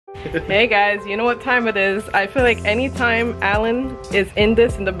Hey guys, you know what time it is. I feel like anytime Alan is in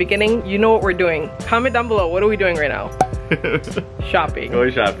this in the beginning, you know what we're doing. Comment down below, what are we doing right now? Shopping.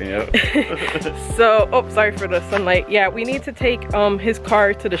 Going shopping, yep. So, oh, sorry for the sunlight. Yeah, we need to take his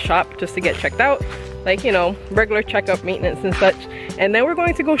car to the shop just to get checked out. Like, you know, regular checkup, maintenance and such. And then we're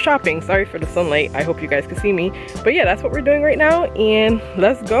going to go shopping. Sorry for the sunlight. I hope you guys can see me. But yeah, that's what we're doing right now. And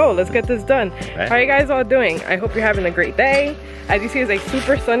let's go. Let's get this done. Right. How are you guys all doing? I hope you're having a great day. As you see, it's like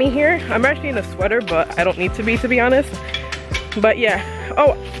super sunny here. I'm actually in a sweater, but I don't need to be honest. But yeah.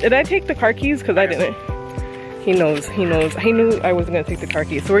 Oh, did I take the car keys? Because I didn't. He knows. He knew I wasn't gonna take the car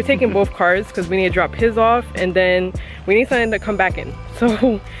keys. So we're taking both cars because we need to drop his off and then we need something to come back in.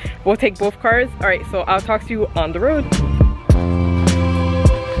 So we'll take both cars. All right, so I'll talk to you on the road.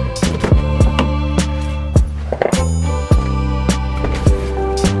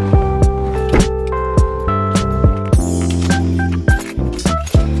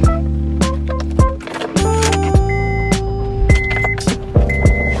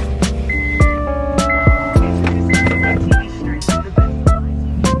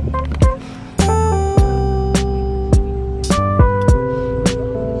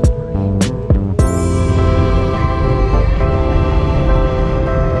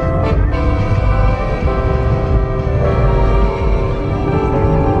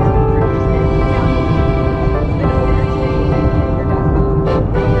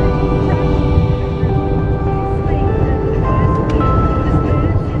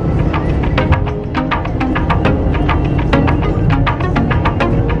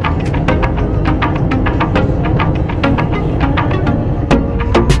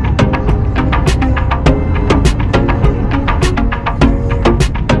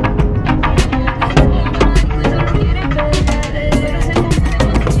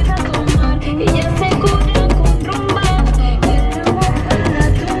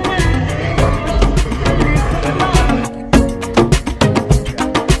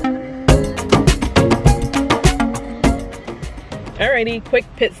 Alrighty, quick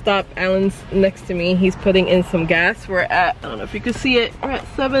pit stop. Alan's next to me. He's putting in some gas. We're at, I don't know if you can see it, we're at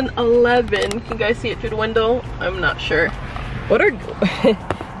 7-Eleven. Can you guys see it through the window? I'm not sure. What are,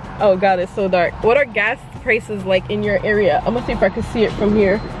 oh god, it's so dark. What are gas prices like in your area? I'm gonna see if I can see it from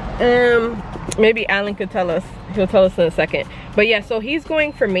here. Maybe Alan could tell us. He'll tell us in a second. But yeah, so he's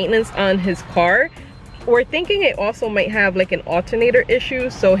going for maintenance on his car. We're thinking it also might have like an alternator issue,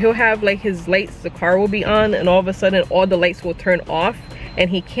 so he'll have like his lights, the car will be on, and all of a sudden all the lights will turn off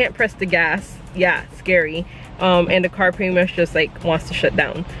and he can't press the gas. Yeah, scary. And the car pretty much just like wants to shut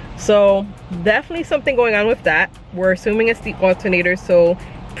down. So definitely something going on with that. We're assuming it's the alternator, so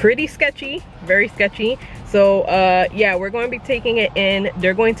pretty sketchy, very sketchy. So yeah, we're going to be taking it in.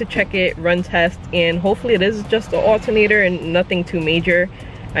 They're going to check it, run test, and hopefully it is just the alternator and nothing too major.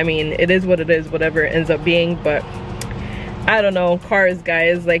 I mean, it is what it is, whatever it ends up being, but I don't know, cars,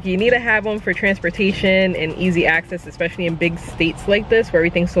 guys, like you need to have them for transportation and easy access, especially in big states like this where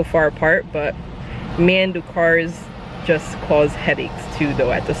everything's so far apart. But man, do cars just cause headaches too,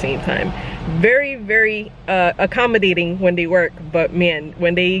 though, at the same time. Very, very accommodating when they work, but man,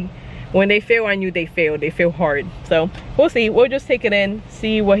 when they fail on you, they fail hard. So we'll see. We'll just take it in,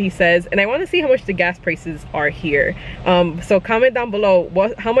 see what he says, and I want to see how much the gas prices are here. So comment down below,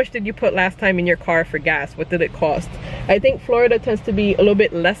 how much did you put last time in your car for gas? What did it cost? I think Florida tends to be a little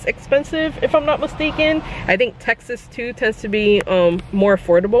bit less expensive, if I'm not mistaken. I think Texas too tends to be more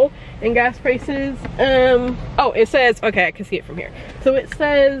affordable in gas prices. Oh, it says, okay, I can see it from here. So it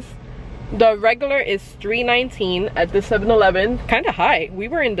says the regular is $3.19 at the 7-Eleven. Kind of high. We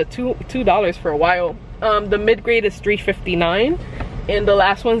were in the $2 for a while. The mid-grade is $3.59, and the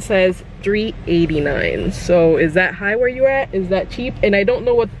last one says $3.89. So is that high where you at? Is that cheap? And I don't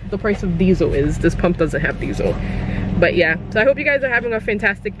know what the price of diesel is. This pump doesn't have diesel. But yeah, so I hope you guys are having a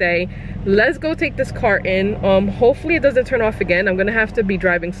fantastic day. Let's go take this car in. Hopefully it doesn't turn off again. I'm gonna have to be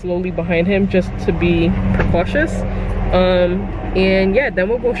driving slowly behind him just to be precautious. And yeah, then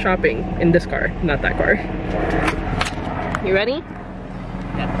we'll go shopping in this car, not that car. You ready?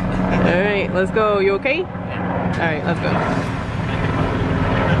 Yeah. All right, let's go. You okay? Yeah. All right, let's go.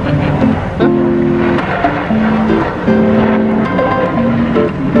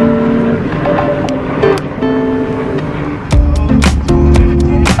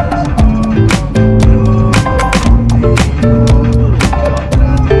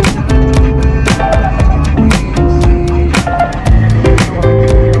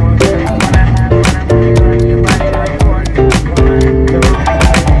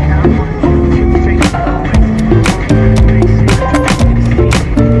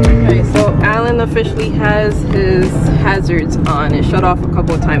 shut off a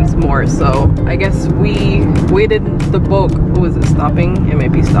couple of times more, so I guess we waited the bulk. Was it stopping? It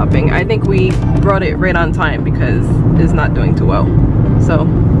might be stopping. I think we brought it right on time because it's not doing too well. So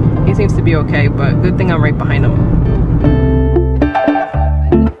he seems to be okay, but good thing I'm right behind him.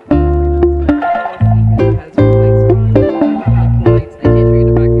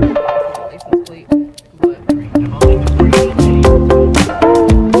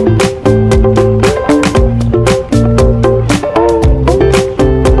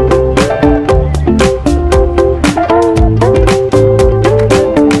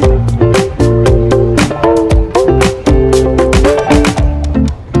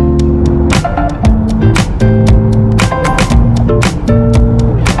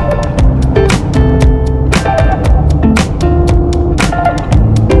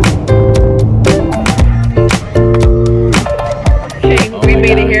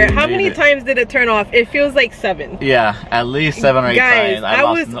 Did it turn off? It feels like 7. Yeah, at least 7 or 8 Guys, times.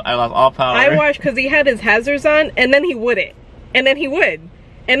 I lost all power. I watched because he had his hazards on, and then he wouldn't, and then he would,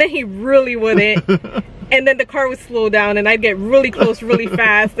 and then he really wouldn't, and then the car would slow down, and I'd get really close really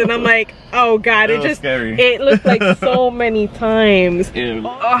fast, and I'm like, oh god, it just scary. It looked like so many times. Ew.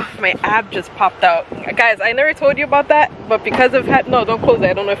 Oh, my ab just popped out. Guys, I never told you about that, but because of no, don't close it.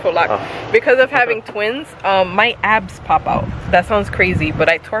 I don't know if it'll lock. Because of having twins, my abs pop out. That sounds crazy, but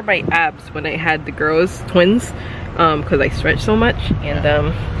I tore my abs when I had the girls twins, because I stretched so much, and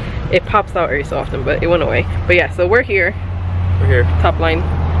it pops out every so often, but it went away. But yeah, so we're here. We're here. Top line.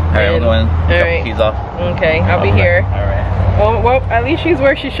 Alright, we'll go in. Alright. Keys off. Okay, I'll be here. Alright. Well, at least she's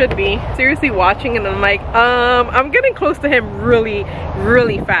where she should be. Seriously watching, and I'm like, I'm getting close to him really,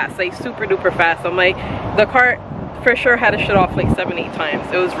 really fast. Like super duper fast. I'm like, the car for sure had to shut off like 7-8 times.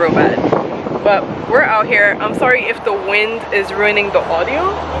 It was real bad. But we're out here. I'm sorry if the wind is ruining the audio.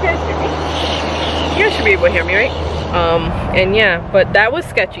 You guys hear me? You guys should be able to hear me, right? And yeah, but that was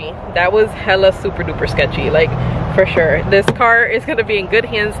sketchy. That was hella super duper sketchy, like for sure. This car is gonna be in good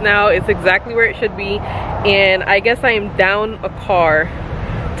hands now. It's exactly where it should be, and I guess I am down a car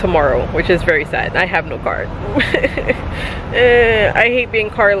tomorrow, which is very sad. I have no car. I hate being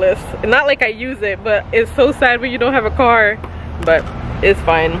carless. Not like I use it, but it's so sad when you don't have a car. But it's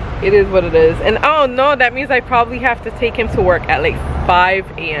fine. It is what it is. And oh no, that means I probably have to take him to work at like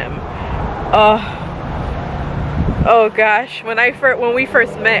 5 a.m. Oh gosh, when we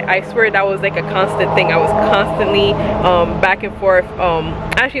first met, I swear that was like a constant thing. I was constantly back and forth.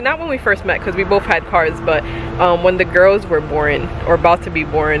 Actually, not when we first met because we both had cars, but when the girls were born or about to be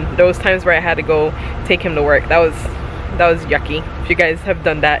born, those times where I had to go take him to work, that was yucky. If you guys have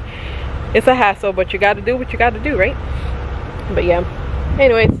done that, it's a hassle, but you got to do what you got to do, right? But yeah,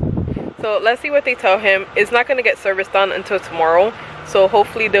 anyways, so let's see what they tell him. It's not going to get service done until tomorrow, so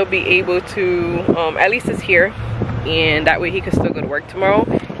hopefully they'll be able to at least it's here, and that way he could still go to work tomorrow,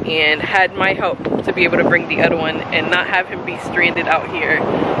 and had my help to be able to bring the other one and not have him be stranded out here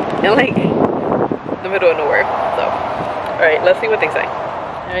in like the middle of nowhere. So all right, let's see what they say.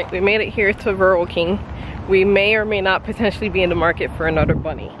 All right, we made it here to Rural King. We may or may not potentially be in the market for another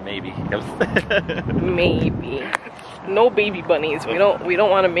bunny. Maybe. Maybe. No baby bunnies. We don't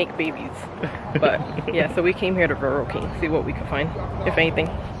want to make babies. But yeah, so we came here to Rural King, see what we could find, if anything.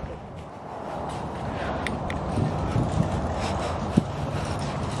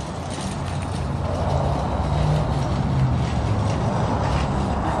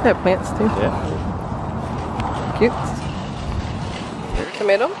 They have plants too. Yeah. Cute.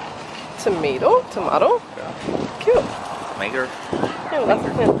 Tomato. Tomato. Yeah. Cute. Maker. Yeah, lots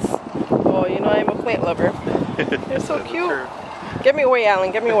of plants. Oh, you know I'm a plant lover. They're so cute. Get me away,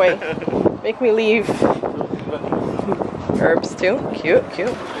 Alan. Get me away. Make me leave. Herbs too. Cute.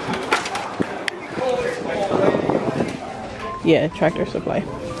 Yeah, Tractor Supply.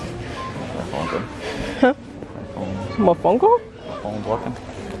 Huh? Mofongo? Phone blocking.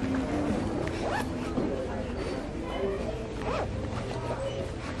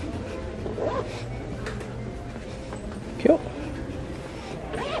 Cute.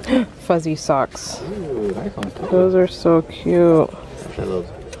 Fuzzy socks. Ooh, nice ones too. Those are so cute.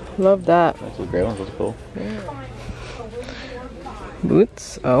 Love that. Nice little gray ones, those are cool. Yeah.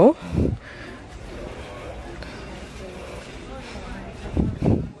 Boots. Oh.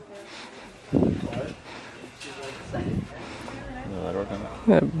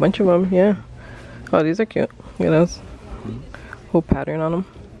 A bunch of them, yeah. Oh, these are cute. Look at those. Whole pattern on them.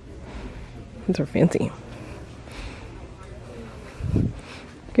 These are fancy.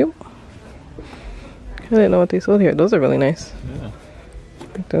 Cute. I didn't know what they sold here. Those are really nice. Yeah.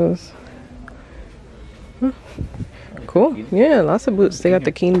 Like those. Huh. Cool. Yeah, lots of boots. They got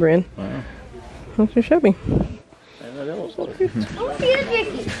the Keen brand. Wow. That's your shabby. Oh, cute,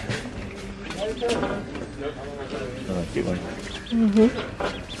 Ricky. Oh, cute one.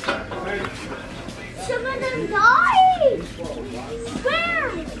 Some of them died.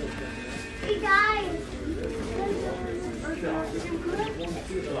 Where? They died.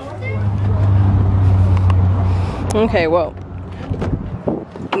 Okay, well,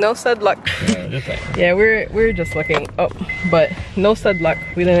 no said luck. Yeah, just like. Yeah, we're just looking up, but no said luck.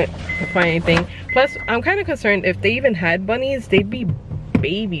 We didn't find anything. Plus, I'm kind of concerned if they even had bunnies, they'd be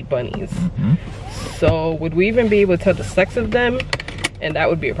baby bunnies. Mm-hmm. So would we even be able to tell the sex of them? And that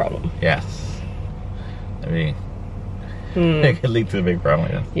would be a problem. Yes. I mean, it could lead to a big problem.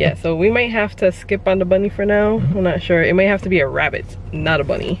 Yeah. Yeah, so we might have to skip on the bunny for now. I'm not sure. It may have to be a rabbit, not a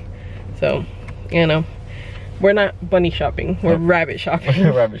bunny. So, you know, we're not bunny shopping. We're rabbit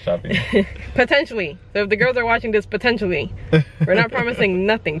shopping. Rabbit shopping. Potentially. So if the girls are watching this, potentially. We're not promising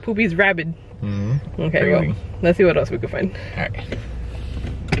nothing. Poopy's rabid. Mm-hmm. Okay, well, let's see what else we can find. All right.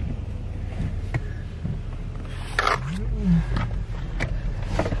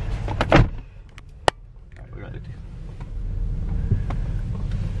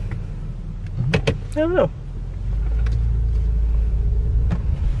 I don't know.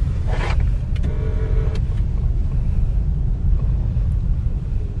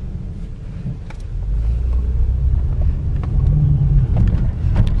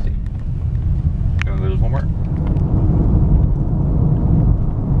 There's one more.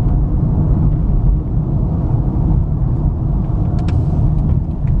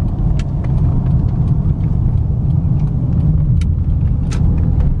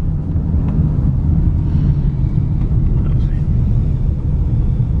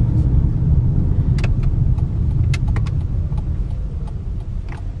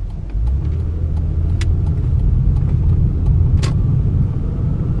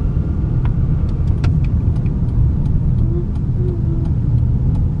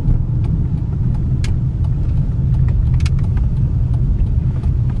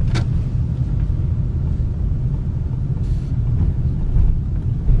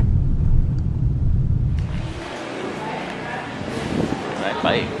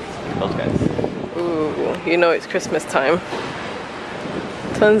 Bye. Those guys. Ooh, you know it's Christmas time.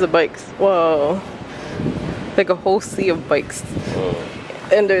 Tons of bikes. Whoa. Like a whole sea of bikes. Whoa.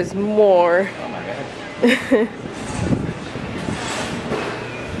 And there's more. Oh my god.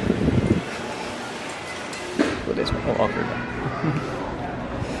 What is it? Oh, awkward.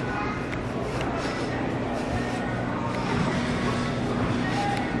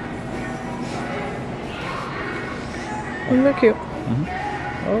 Oh, they're cute.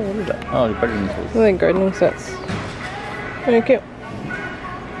 Oh, what is that? Oh, the gardening tools. I like gardening sets. Very cute.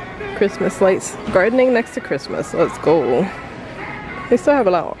 Christmas lights. Gardening next to Christmas. Let's go. They still have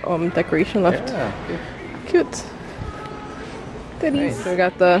a lot of decoration left. Yeah. Cute. Titties. So we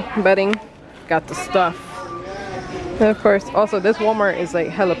got the bedding, got the stuff. And of course, also this Walmart is like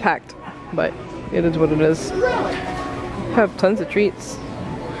hella packed, but it is what it is. Have tons of treats.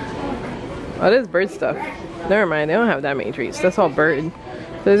 Oh, this is bird stuff. Never mind, they don't have that many treats. That's all bird.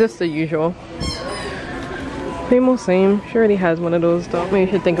 So it's just the usual. Same. She already has one of those though. Maybe you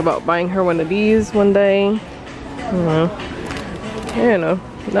should think about buying her one of these one day. I don't know. I don't know.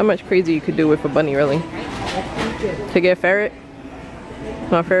 Not much crazy you could do with a bunny, really. To get a ferret?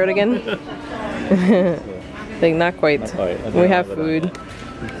 Want a ferret again? Like, not quite. We have food.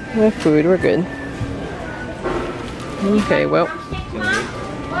 We have food, we're good. Okay, well.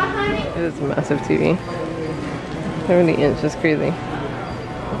 It is a massive TV. 70 inch, that's crazy.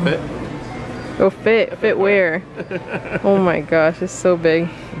 Fit? Oh, fit where? Oh my gosh, it's so big.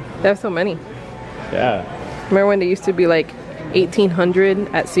 They have so many. Yeah. Remember when they used to be like 1,800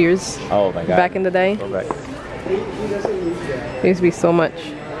 at Sears? Oh my god. Back in the day? Go back. There used to be so much.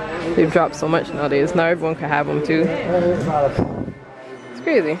 They've dropped so much nowadays. Now everyone can have them too. It's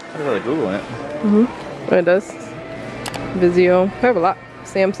crazy. I just really Googling it. Oh, it does. Vizio. I have a lot.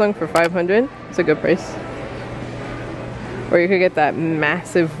 Samsung for 500. It's a good price. Or you could get that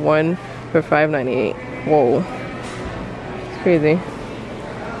massive one for $598. Whoa. It's crazy.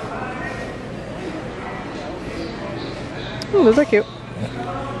 Oh, those are cute.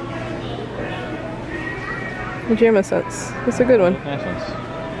 Pajama sets. That's a good one. Nice ones.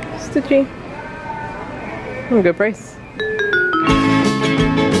 Stitchy. Oh, good price.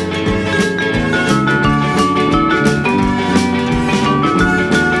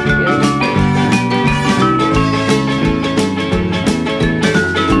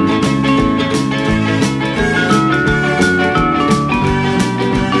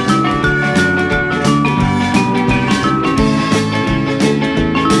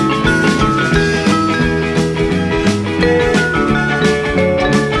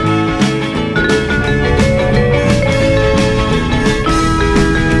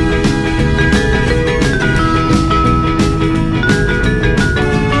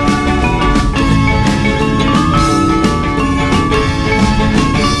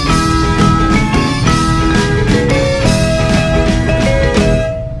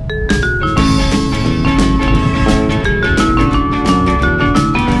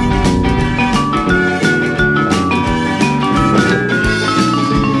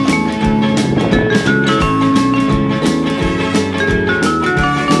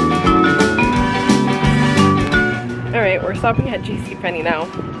 stopping at JCPenney now.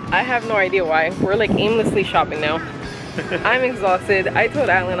 I have no idea why. We're like aimlessly shopping now. I'm exhausted. I told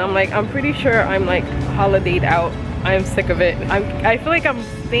Alan, I'm like, I'm pretty sure I'm like holidayed out. I'm sick of it. I feel like I'm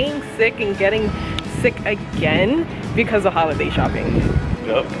staying sick and getting sick again because of holiday shopping.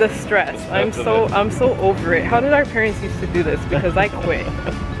 Yep. The stress. I'm so over it. How did our parents used to do this? Because I quit.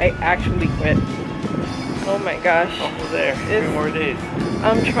 I actually quit. Oh my gosh. Almost there. 3 more days.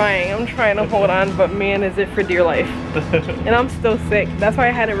 I'm trying to hold on, but man, is it for dear life. And I'm still sick. That's why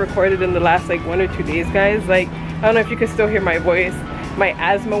I hadn't recorded in the last like 1 or 2 days, guys. Like, I don't know if you can still hear my voice. My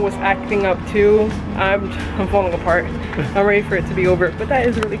asthma was acting up too. I'm falling apart. I'm ready for it to be over, but that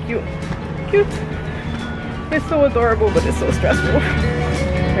is really cute. Cute. It's so adorable, but it's so stressful. All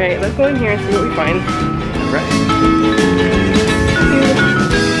right, let's go in here and see what we find. All right.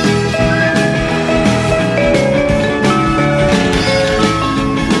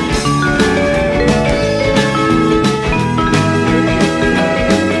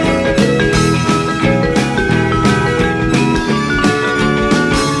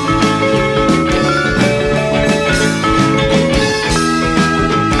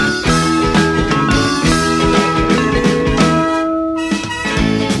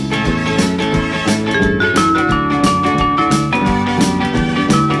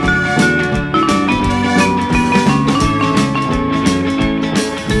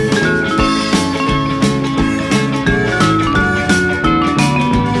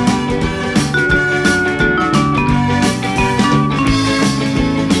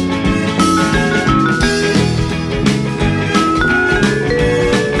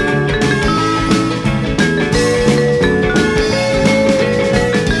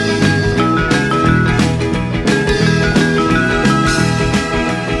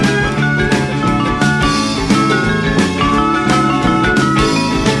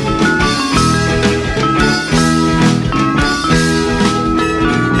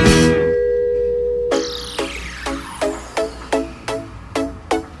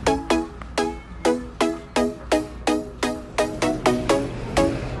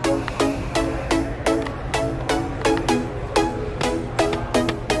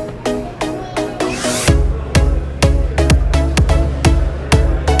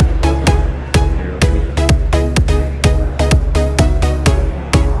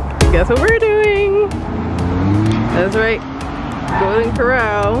 Guess what we're doing? That's right, Golden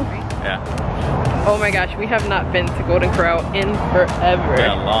Corral. Yeah. Oh my gosh, we have not been to Golden Corral in forever. It's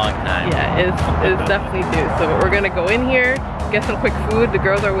been a long time. Yeah, it's definitely due. So we're gonna go in here, get some quick food. The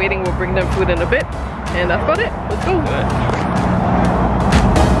girls are waiting, we'll bring them food in a bit. And that's about it, let's go.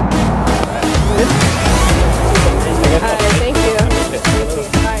 Hi, thank you.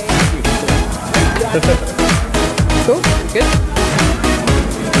 Bye. Cool, good.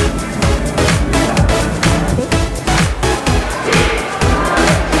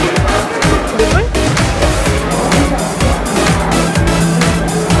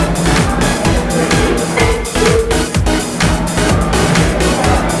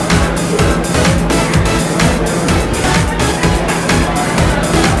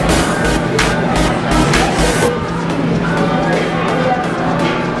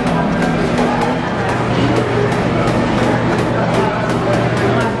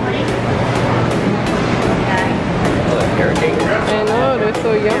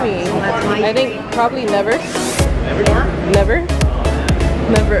 So yummy. I think probably never ever.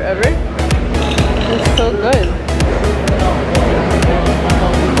 It's so good.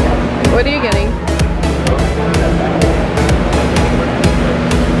 What are you getting?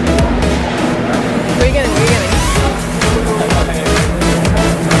 What are you getting?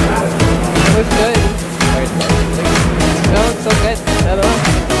 Looks good. No, it's so good. I don't know.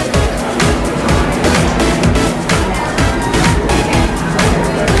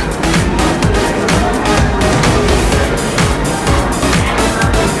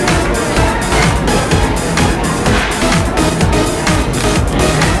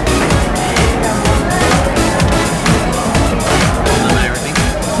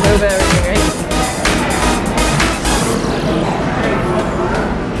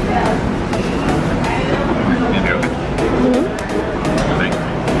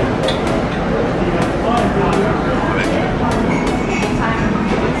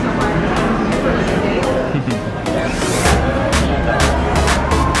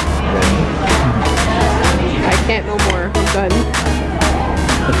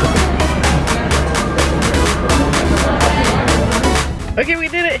 Okay, we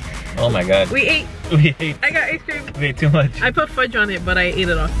did it. Oh my god. We ate. We ate. I got ice cream. We ate too much. I put fudge on it, but I ate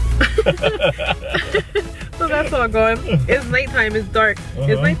it all. So that's all going. It's nighttime, it's dark.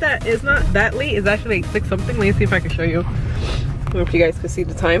 It's not that late, it's actually like 6 something. Let me see if I can show you. I don't know if you guys can see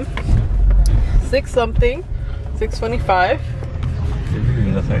the time. 6 something, 6:25.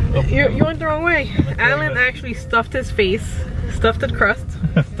 You went the wrong way. Alan actually stuffed his face, stuffed the crust.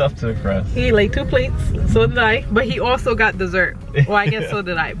 Stuffed to the crust. He ate like 2 plates, so did I. But he also got dessert. Well, I guess so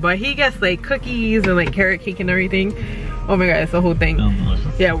did I. But he gets like cookies and like carrot cake and everything. Oh my god, it's the whole thing.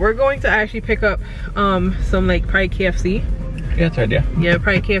 Yeah, we're going to actually pick up some like probably KFC. Yeah, that's right, yeah. Yeah,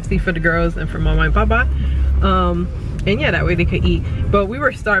 probably KFC for the girls and for mama and papa. And yeah, that way they could eat. But we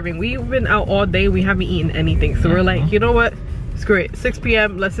were starving. We've been out all day. We haven't eaten anything. So we're like, you know what? Screw it. 6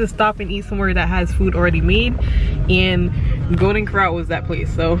 p.m. Let's just stop and eat somewhere that has food already made. And Golden Corral was that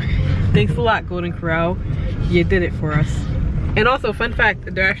place. So thanks a lot, Golden Corral. You did it for us. And also, fun fact,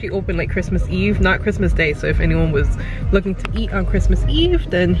 they're actually open like Christmas Eve, not Christmas Day. So if anyone was looking to eat on Christmas Eve,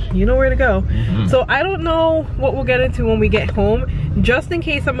 then you know where to go. So I don't know what we'll get into when we get home. Just in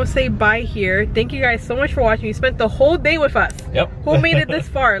case, I'm gonna say bye here. Thank you guys so much for watching. You spent the whole day with us. Yep. Who made it this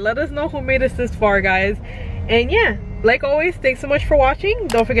far? Let us know who made us this far, guys. And yeah, like always, thanks so much for watching.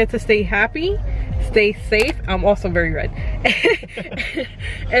 Don't forget to stay happy, stay safe. I'm also very red.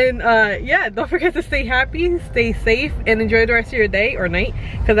 And yeah, don't forget to stay happy, stay safe, and enjoy the rest of your day or night,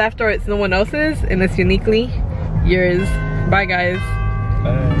 because after it's no one else's and it's uniquely yours. Bye guys.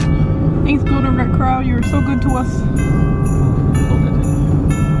 Bye. Thanks, Golden Corral. You were so good to us.